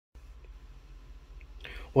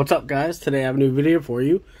What's up, guys? Today I have a new video for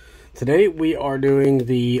you. Today we are doing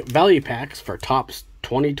the value packs for Topps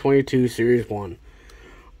 2022 Series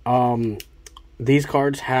 1. These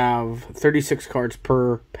cards have 36 cards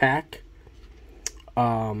per pack.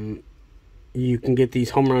 You can get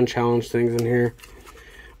these home run challenge things in here.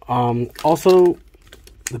 Also,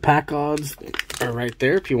 the pack odds are right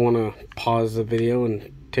there if you want to pause the video and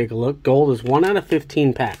take a look. Gold is 1 out of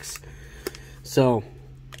 15 packs. So,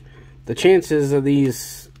 the chances of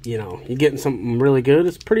these, you getting something really good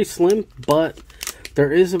is pretty slim, but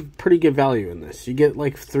there is a pretty good value in this. You get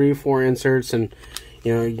like 3 or 4 inserts, and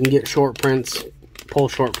you can get short prints, pull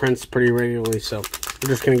short prints pretty regularly. So we're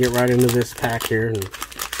just gonna get right into this pack here and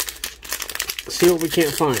see what we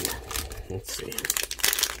can't find. Let's see.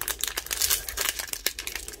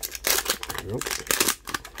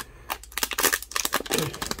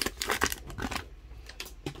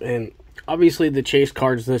 And obviously the chase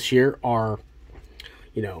cards this year are,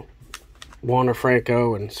 Wander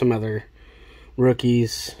Franco and some other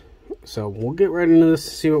rookies. So we'll get right into this to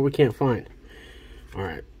see what we can't find.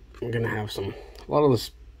 Alright, we're going to have a lot of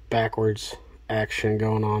this backwards action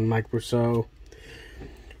going on. Mike Brousseau.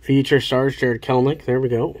 Future stars, Jared Kelenic. There we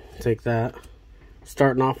go. Take that.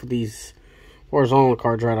 Starting off with these horizontal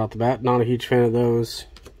cards right off the bat. Not a huge fan of those.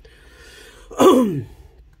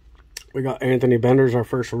 We got Anthony Bender's our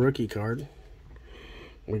first rookie card.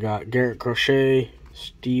 We got Garrett Crochet,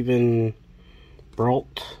 Steven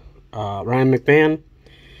Brault, Ryan McMahon.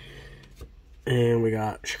 And we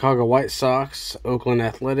got Chicago White Sox, Oakland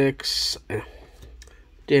Athletics,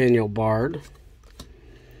 Daniel Bard.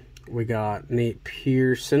 We got Nate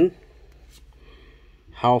Pearson.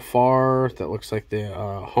 How Far, that looks like the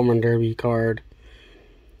Home Run Derby card.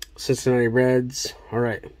 Cincinnati Reds.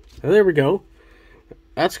 Alright, there we go.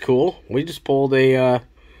 That's cool. We just pulled a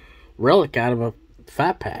relic out of a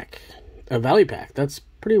fat pack. A value pack. That's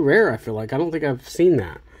pretty rare, I feel like. I don't think I've seen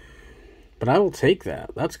that. But I will take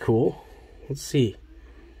that. That's cool. Let's see.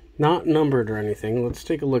 Not numbered or anything. Let's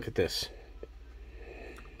take a look at this.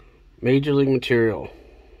 Major League material.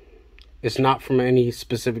 It's not from any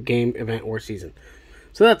specific game, event, or season.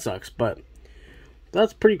 So that sucks, but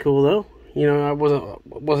that's pretty cool, though. I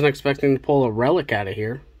wasn't expecting to pull a relic out of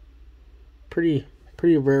here. Pretty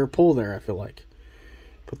rare pull there, I feel like.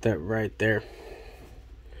 Put that right there.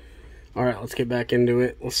 Alright, let's get back into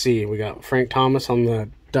it. Let's see. We got Frank Thomas on the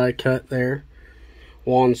die cut there.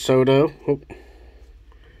 Juan Soto.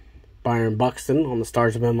 Byron Buxton on the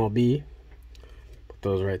Stars of MLB. Put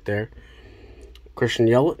those right there. Christian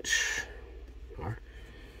Yelich. Right.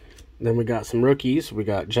 Then we got some rookies. We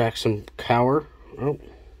got Jackson Cower. Oh,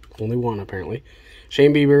 only one apparently.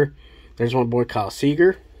 Shane Bieber. There's my boy Kyle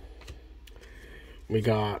Seager. We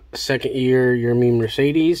got second year Yermin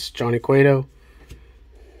Mercedes, Johnny Cueto,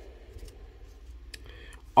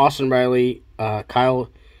 Austin Riley, Kyle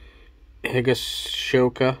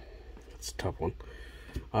Higashioka. That's a tough one.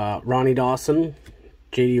 Ronnie Dawson,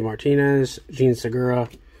 JD Martinez, Gene Segura,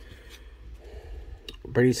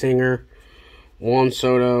 Brady Singer, Juan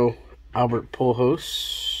Soto, Albert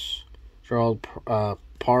Pujols, Gerald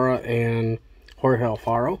Parra, and Jorge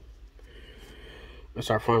Alfaro. That's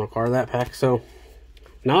our final card of that pack. So,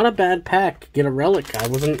 not a bad pack. Get a relic. I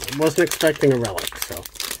wasn't expecting a relic, so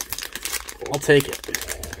I'll take it.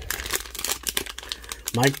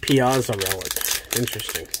 Mike Piazza relic.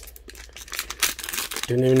 Interesting.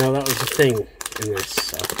 Didn't even know that was a thing in this.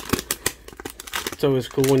 So it's always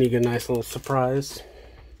cool when you get a nice little surprise.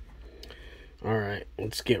 Alright,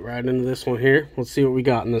 let's get right into this one here. Let's see what we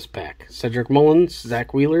got in this pack. Cedric Mullins,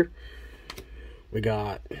 Zach Wheeler. We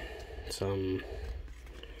got some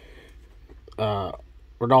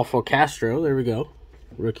Rodolfo Castro, there we go.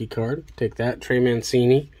 Rookie card. Take that. Trey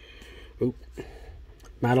Mancini. Oop.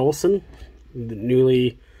 Matt Olson. The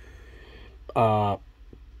newly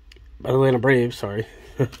Atlanta Braves, sorry.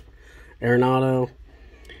 Arenado.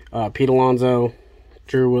 Pete Alonso.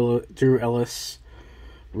 Drew Ellis.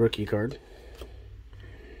 Rookie card.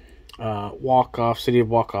 Walk-off, City of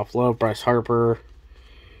Walk-off Love. Bryce Harper.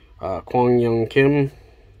 Kwang Young Kim.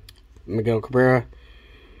 Miguel Cabrera.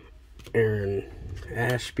 Aaron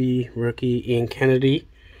Ashby, rookie. Ian Kennedy,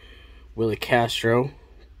 Willie Castro,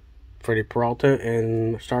 Freddie Peralta,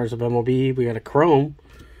 and Stars of MLB. We got a Chrome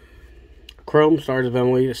Stars of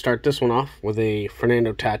MLB to start this one off with a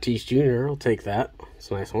Fernando Tatis Jr. I'll take that.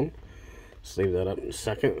 It's a nice one. Let's leave that up in a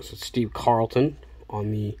second. So Steve Carlton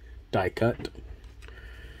on the die cut.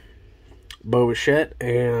 Bo Bichette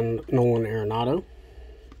and Nolan Arenado.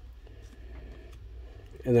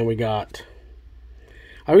 And then we got...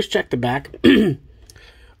 I always check the back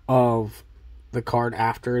of the card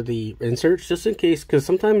after the inserts, just in case, because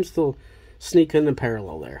sometimes they'll sneak in a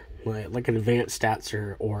parallel there, like an advanced stats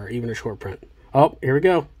or even a short print. Oh, here we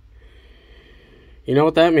go. You know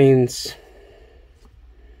what that means?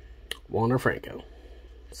 Wander Franco.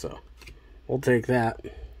 So we'll take that.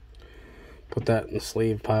 Put that in the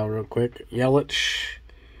sleeve pile real quick. Yelich.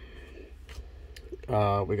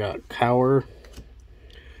 We got Cower.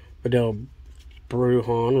 Vidal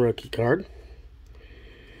Brujan rookie card.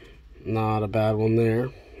 Not a bad one there.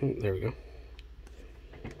 There we go.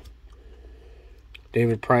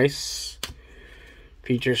 David Price.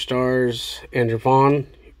 Feature stars Andrew Vaughn,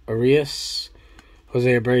 Arias,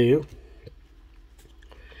 Jose Abreu.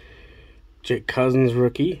 Jake Cousins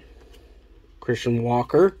rookie. Christian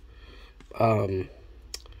Walker. Michael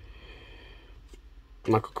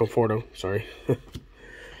Conforto, sorry.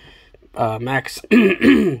 Max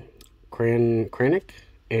Kranick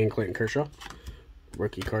and Clayton Kershaw.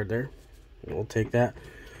 Rookie card there. We'll take that.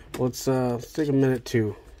 Let's take a minute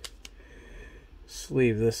to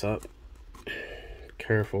sleeve this up.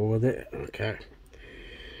 Careful with it. Okay.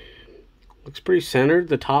 Looks pretty centered.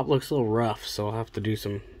 The top looks a little rough, so I'll have to do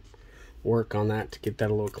some work on that to get that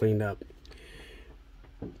a little cleaned up.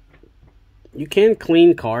 You can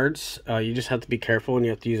clean cards. You just have to be careful, and you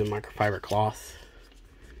have to use a microfiber cloth.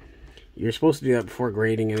 You're supposed to do that before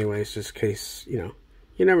grading anyways, just in case, you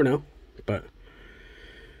never know. But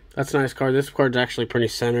that's a nice card. This card's actually pretty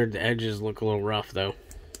centered. The edges look a little rough, though.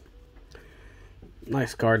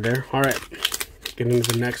 Nice card there. All right. Get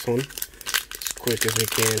into the next one as quick as we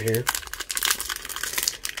can here.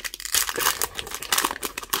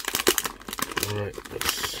 Alright,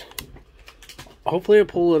 let's hopefully I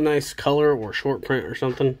pull a nice color or short print or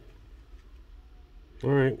something.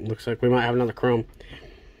 Alright, looks like we might have another chrome.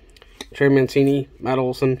 Trey Mancini, Matt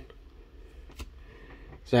Olson,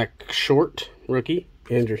 Zach Short, rookie,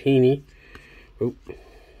 Andrew Heaney. Oop.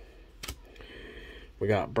 We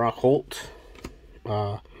got Brock Holt,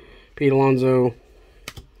 Pete Alonso,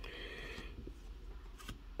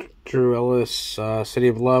 Drew Ellis, City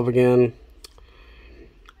of Love again.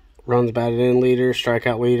 Runs batted in leaders,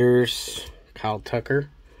 strikeout leaders, Kyle Tucker,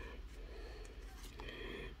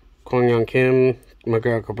 Kwang Young Kim,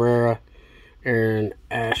 Miguel Cabrera, Aaron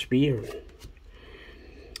Ashby,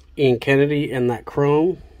 Ian Kennedy, and that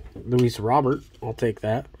chrome, Luis Robert. I'll take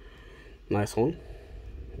that. Nice one.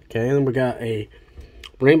 Okay, and then we got a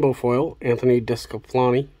rainbow foil, Anthony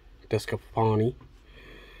Descafani. It's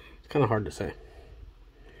kind of hard to say.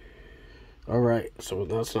 Alright, so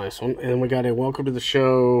that's a nice one. And we got a welcome to the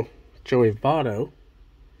show, Joey Votto.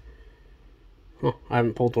 Oh, I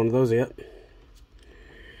haven't pulled one of those yet.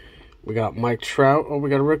 We got Mike Trout. Oh, we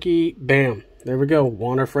got a rookie. Bam. There we go.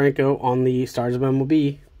 Wander Franco on the Stars of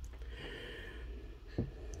MLB.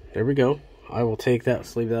 There we go. I will take that.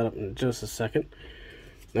 Sleeve that up in just a second.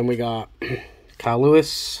 Then we got Kyle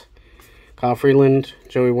Lewis, Kyle Freeland,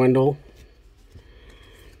 Joey Wendell,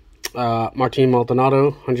 Martin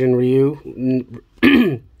Maldonado, Hyun-Jin Ryu,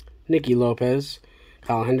 Nicky Lopez,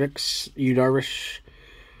 Kyle Hendricks, Yu Darvish,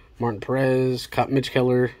 Martin Perez, Mitch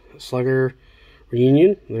Keller, Slugger,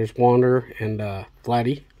 Reunion. There's Wander and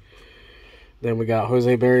Vladdy. Then we got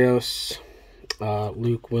Jose Barrios,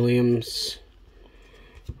 Luke Williams,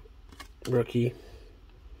 rookie.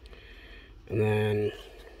 And then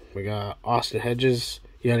we got Austin Hedges,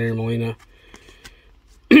 Yadier Molina,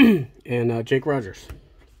 and Jake Rogers.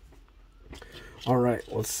 All right,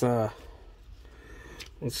 let's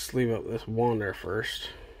sleeve up this Wander first.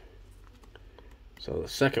 So the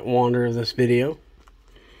second Wander of this video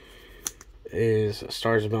is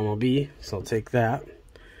Stars of MLB, so I'll take that.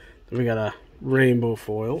 Then we got a rainbow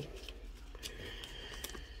foil,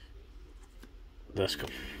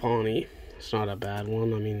 Descafani. It's not a bad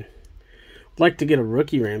one. I mean, I'd like to get a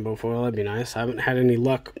rookie rainbow foil. That'd be nice. I haven't had any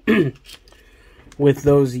luck with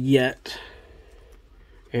those yet.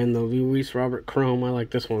 And the Luis Robert Chrome, I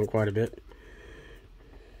like this one quite a bit.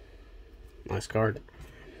 Nice card.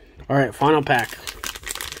 Alright, final pack.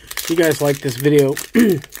 If you guys like this video,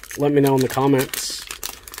 let me know in the comments.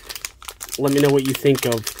 Let me know what you think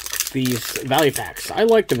of these value packs. I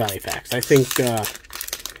like the value packs. I think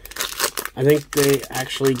they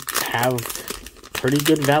actually have pretty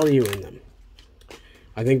good value in them.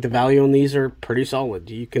 I think the value on these are pretty solid.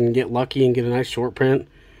 You can get lucky and get a nice short print.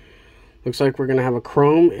 Looks like we're going to have a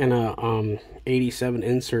chrome and a 87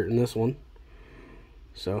 insert in this one.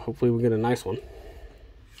 So hopefully we get a nice one.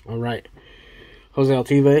 Alright. Jose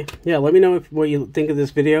Altuve. Yeah, let me know what you think of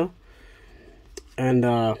this video. And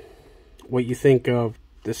what you think of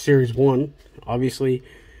the Series 1. Obviously,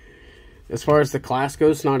 as far as the class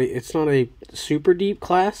goes, it's not a super deep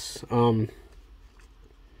class.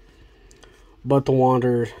 But the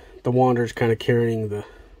Wander's kind of carrying the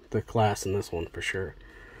the class in this one for sure.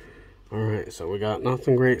 Alright, so we got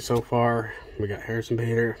nothing great so far. We got Harrison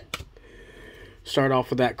Bader. Start off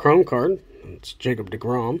with that Chrome card. It's Jacob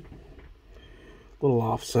deGrom. Little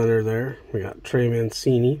off center there. We got Trey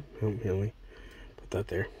Mancini. Let me put that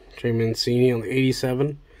there. Trey Mancini on the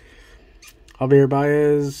 87. Javier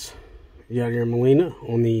Baez. Yadier Molina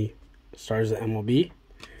on the Stars of MLB.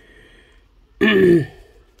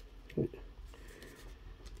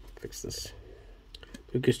 Fix this.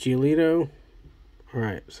 Lucas Giolito.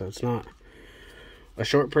 Alright, so it's not a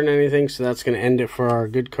short print or anything, so that's going to end it for our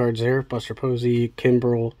good cards there. Buster Posey,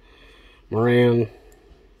 Kimbrel, Moran,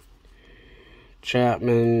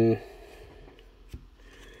 Chapman.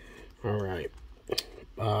 Alright.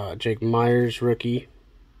 Jake Myers, rookie.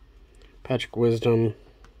 Patrick Wisdom.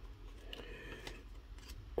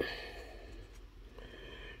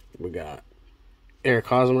 We got Eric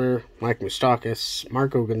Hosmer, Mike Moustakas,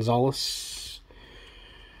 Marco Gonzalez,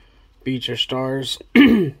 Beecher Stars,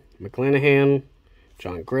 McClanahan,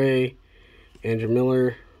 John Gray, Andrew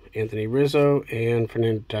Miller, Anthony Rizzo, and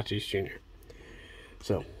Fernando Tatis Jr.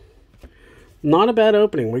 So, not a bad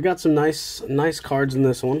opening. We got some nice cards in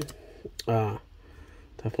this one.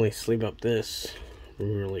 Definitely sleeve up this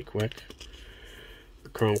really quick. The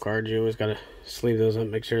Chrome cards, you always got to sleeve those up,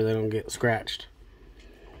 make sure they don't get scratched.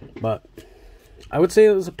 But I would say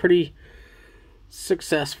it was a pretty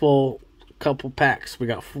successful couple packs. We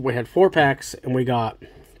had 4 packs, and we got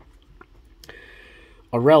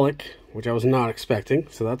a relic, which I was not expecting,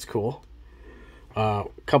 so that's cool.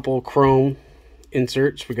 Couple Chrome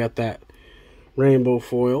inserts. We got that rainbow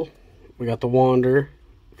foil. We got the Wander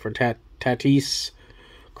for Tatis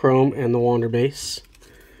Chrome and the Wander base.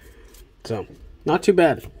 So, not too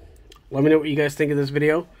bad. Let me know what you guys think of this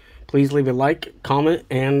video. Please leave a like, comment,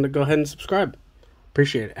 and go ahead and subscribe.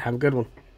 Appreciate it. Have a good one.